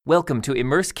Welcome to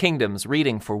Immerse Kingdom's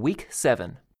reading for Week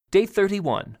 7, Day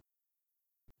 31.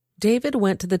 David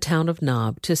went to the town of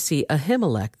Nob to see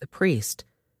Ahimelech the priest.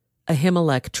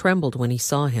 Ahimelech trembled when he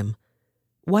saw him.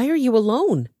 "Why are you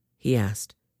alone?" he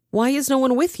asked. "Why is no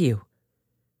one with you?"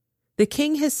 "The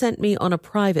king has sent me on a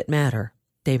private matter,"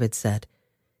 David said.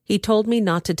 "He told me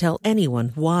not to tell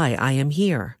anyone why I am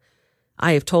here.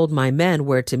 I have told my men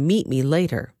where to meet me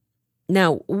later.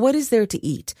 Now, what is there to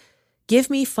eat? Give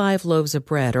me 5 loaves of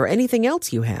bread or anything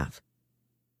else you have."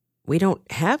 "We don't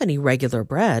have any regular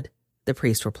bread," the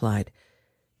priest replied,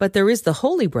 "but there is the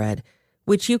holy bread,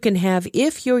 which you can have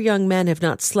if your young men have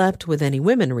not slept with any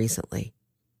women recently."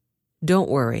 "Don't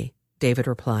worry," David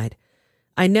replied.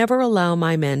 "I never allow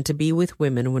my men to be with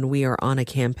women when we are on a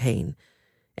campaign,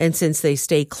 and since they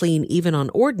stay clean even on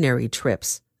ordinary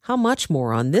trips, how much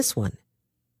more on this one?"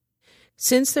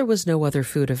 Since there was no other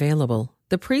food available,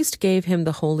 the priest gave him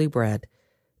the holy bread,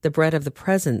 the bread of the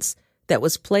presence that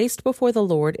was placed before the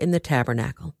Lord in the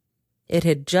tabernacle. It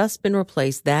had just been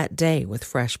replaced that day with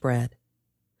fresh bread.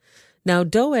 Now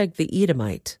Doeg the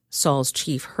Edomite, Saul's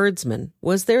chief herdsman,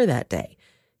 was there that day,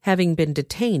 having been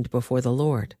detained before the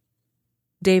Lord.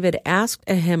 David asked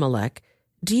Ahimelech,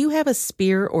 "Do you have a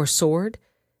spear or sword?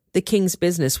 The king's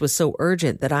business was so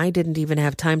urgent that I didn't even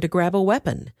have time to grab a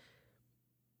weapon."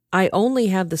 "I only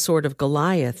have the sword of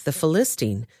Goliath the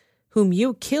Philistine, whom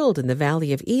you killed in the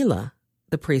valley of Elah,"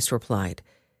 the priest replied.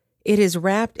 "It is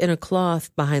wrapped in a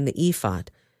cloth behind the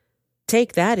ephod.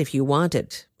 Take that if you want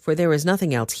it, for there is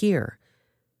nothing else here."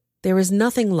 "There is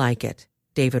nothing like it,"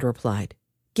 David replied.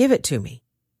 "Give it to me."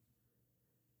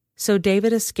 So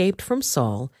David escaped from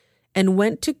Saul and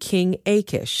went to King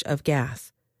Achish of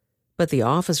Gath. But the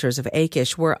officers of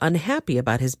Achish were unhappy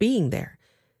about his being there.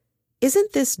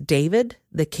 "Isn't this David,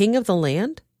 the king of the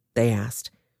land?" they asked.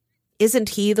 "Isn't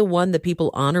he the one the people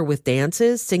honor with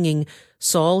dances, singing,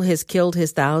 'Saul has killed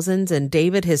his thousands and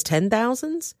David his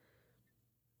 10,000s'?"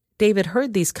 David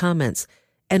heard these comments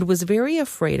and was very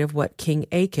afraid of what King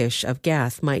Achish of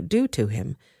Gath might do to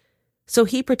him. So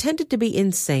he pretended to be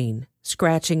insane,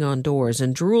 scratching on doors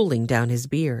and drooling down his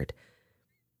beard.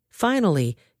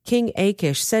 Finally, King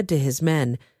Achish said to his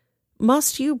men,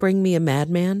 "Must you bring me a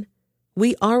madman?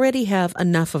 We already have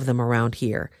enough of them around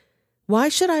here. Why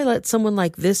should I let someone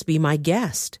like this be my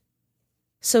guest?"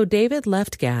 So David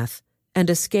left Gath and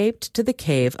escaped to the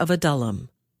cave of Adullam.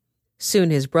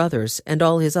 Soon his brothers and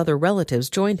all his other relatives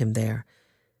joined him there.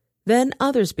 Then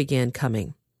others began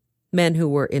coming, men who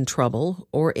were in trouble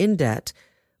or in debt,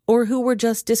 or who were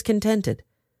just discontented,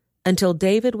 until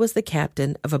David was the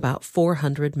captain of about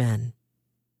 400 men.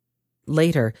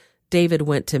 Later, David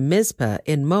went to Mizpah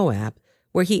in Moab,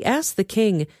 where he asked the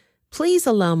king, "Please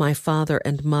allow my father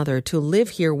and mother to live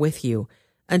here with you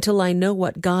until I know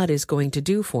what God is going to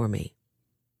do for me."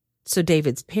 So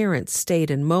David's parents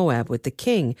stayed in Moab with the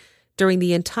king during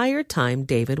the entire time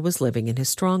David was living in his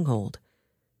stronghold.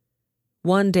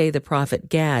 One day the prophet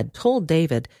Gad told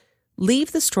David,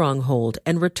 "Leave the stronghold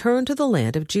and return to the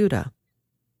land of Judah."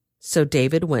 So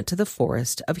David went to the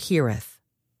forest of Hereth.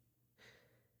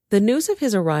 The news of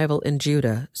his arrival in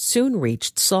Judah soon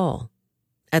reached Saul.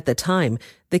 At the time,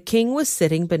 the king was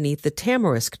sitting beneath the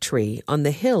tamarisk tree on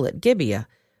the hill at Gibeah,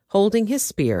 holding his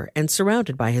spear and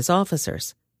surrounded by his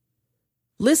officers.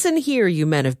 "Listen here, you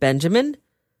men of Benjamin,"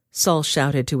 Saul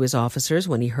shouted to his officers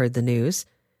when he heard the news.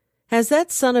 "Has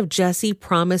that son of Jesse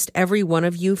promised every one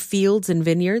of you fields and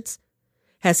vineyards?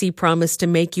 Has he promised to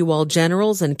make you all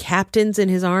generals and captains in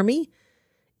his army?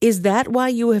 Is that why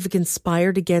you have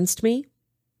conspired against me?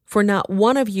 For not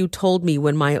one of you told me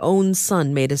when my own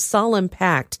son made a solemn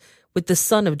pact with the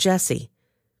son of Jesse.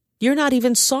 You're not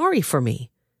even sorry for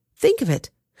me. Think of it,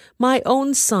 my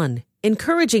own son,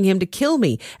 encouraging him to kill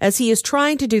me as he is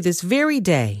trying to do this very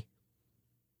day."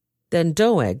 Then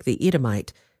Doeg the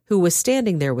Edomite, who was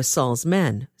standing there with Saul's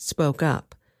men, spoke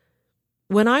up.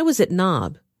 "When I was at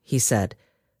Nob," he said,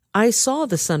 "I saw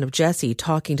the son of Jesse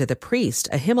talking to the priest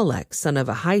Ahimelech, son of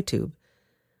Ahitub.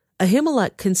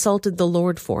 Ahimelech consulted the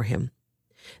Lord for him.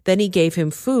 Then he gave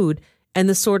him food and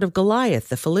the sword of Goliath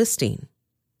the Philistine."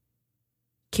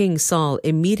 King Saul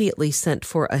immediately sent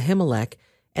for Ahimelech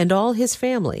and all his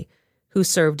family, who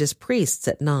served as priests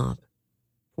at Nob.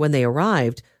 When they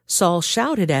arrived, Saul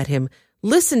shouted at him,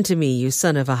 "Listen to me, you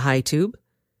son of Ahitub."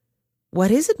 "What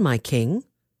is it, my king?"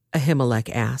 Ahimelech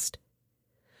asked.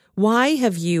 "Why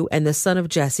have you and the son of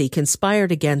Jesse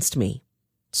conspired against me?"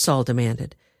 Saul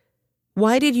demanded.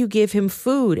 "Why did you give him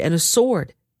food and a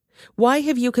sword? Why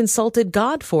have you consulted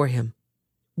God for him?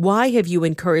 Why have you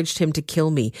encouraged him to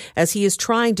kill me, as he is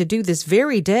trying to do this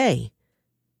very day?"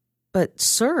 "But,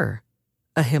 sir,"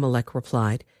 Ahimelech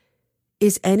replied,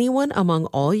 Is anyone among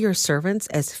all your servants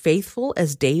as faithful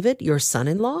as David, your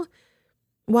son-in-law?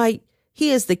 Why, he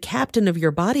is the captain of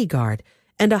your bodyguard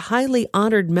and a highly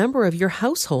honored member of your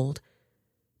household.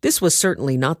 This was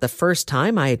certainly not the first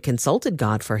time I had consulted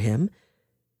God for him.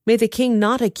 May the king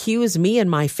not accuse me and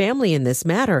my family in this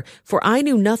matter, for I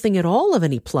knew nothing at all of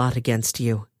any plot against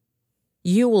you.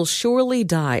 You will surely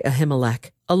die, Ahimelech,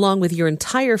 along with your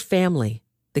entire family,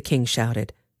 the king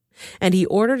shouted. And he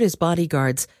ordered his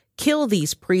bodyguards, "Kill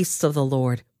these priests of the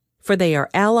Lord, for they are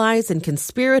allies and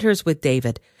conspirators with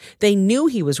David. They knew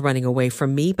he was running away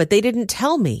from me, but they didn't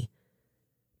tell me."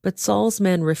 But Saul's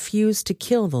men refused to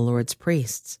kill the Lord's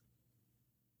priests.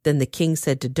 Then the king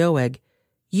said to Doeg,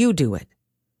 "You do it."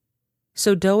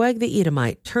 So Doeg the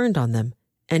Edomite turned on them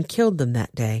and killed them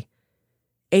that day,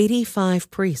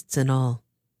 85 priests in all,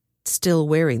 still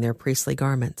wearing their priestly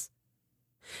garments.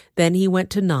 Then he went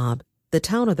to Nob, the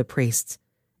town of the priests,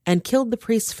 and killed the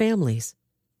priests' families,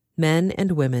 men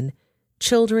and women,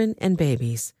 children and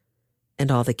babies, and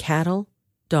all the cattle,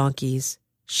 donkeys,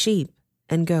 sheep,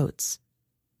 and goats.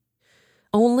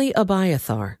 Only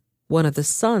Abiathar, one of the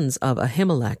sons of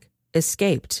Ahimelech,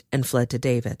 escaped and fled to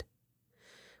David.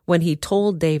 When he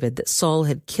told David that Saul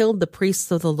had killed the priests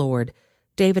of the Lord,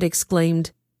 David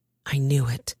exclaimed, "I knew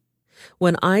it.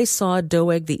 When I saw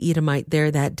Doeg the Edomite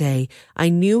there that day, I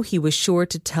knew he was sure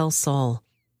to tell Saul.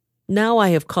 Now I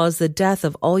have caused the death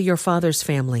of all your father's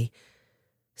family.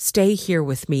 Stay here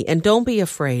with me, and don't be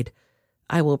afraid.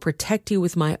 I will protect you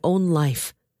with my own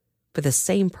life, for the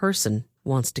same person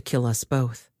wants to kill us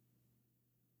both."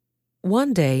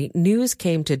 One day, news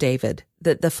came to David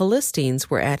that the Philistines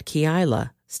were at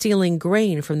Keilah, stealing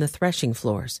grain from the threshing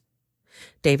floors.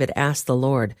 David asked the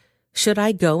Lord, "Should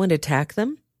I go and attack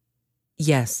them?"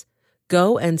 "Yes,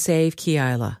 go and save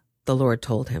Keilah," the Lord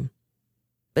told him.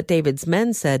 But David's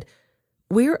men said,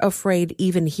 "We're afraid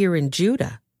even here in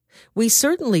Judah. We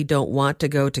certainly don't want to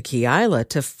go to Keilah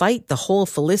to fight the whole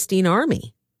Philistine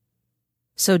army."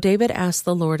 So David asked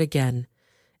the Lord again,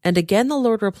 and again the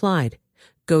Lord replied,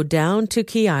 "Go down to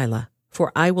Keilah,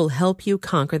 for I will help you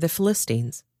conquer the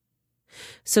Philistines."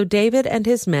 So David and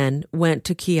his men went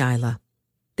to Keilah.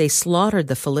 They slaughtered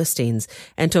the Philistines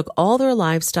and took all their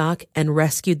livestock and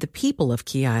rescued the people of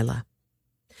Keilah.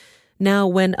 Now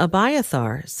when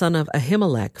Abiathar, son of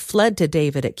Ahimelech, fled to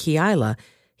David at Keilah,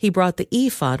 he brought the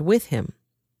ephod with him.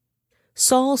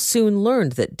 Saul soon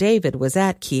learned that David was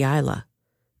at Keilah.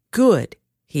 "Good,"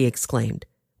 he exclaimed.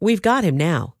 "We've got him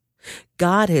now.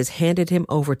 God has handed him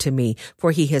over to me,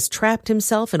 for he has trapped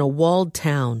himself in a walled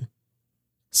town."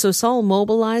 So Saul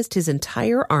mobilized his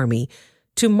entire army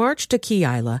to march to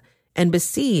Keilah and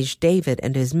besiege David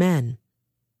and his men.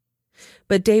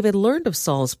 But David learned of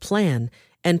Saul's plan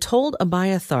and told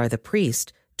Abiathar the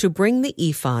priest to bring the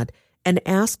ephod and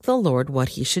ask the Lord what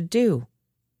he should do.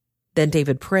 Then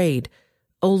David prayed,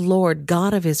 "O Lord,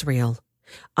 God of Israel,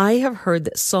 I have heard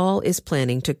that Saul is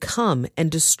planning to come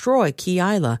and destroy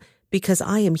Keilah because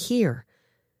I am here.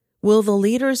 Will the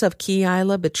leaders of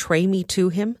Keilah betray me to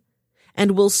him?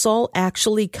 And will Saul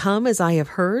actually come as I have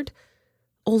heard?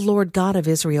 O Lord God of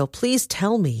Israel, please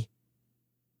tell me."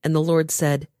 And the Lord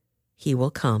said, "He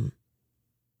will come."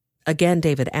 Again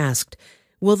David asked,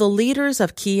 "Will the leaders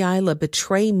of Keilah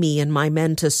betray me and my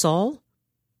men to Saul?"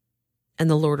 And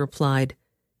the Lord replied,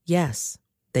 "Yes,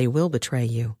 they will betray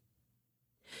you."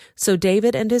 So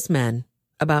David and his men,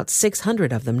 about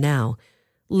 600 of them now,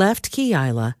 left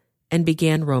Keilah and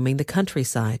began roaming the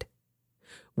countryside.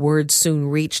 Word soon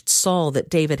reached Saul that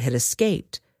David had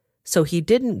escaped, so he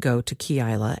didn't go to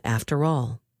Keilah after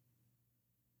all.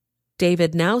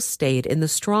 David now stayed in the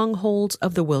strongholds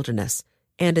of the wilderness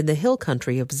and in the hill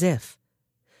country of Ziph.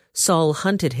 Saul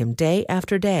hunted him day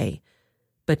after day,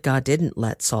 but God didn't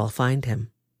let Saul find him.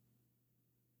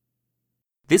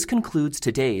 This concludes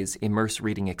today's Immerse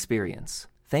reading experience.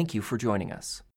 Thank you for joining us.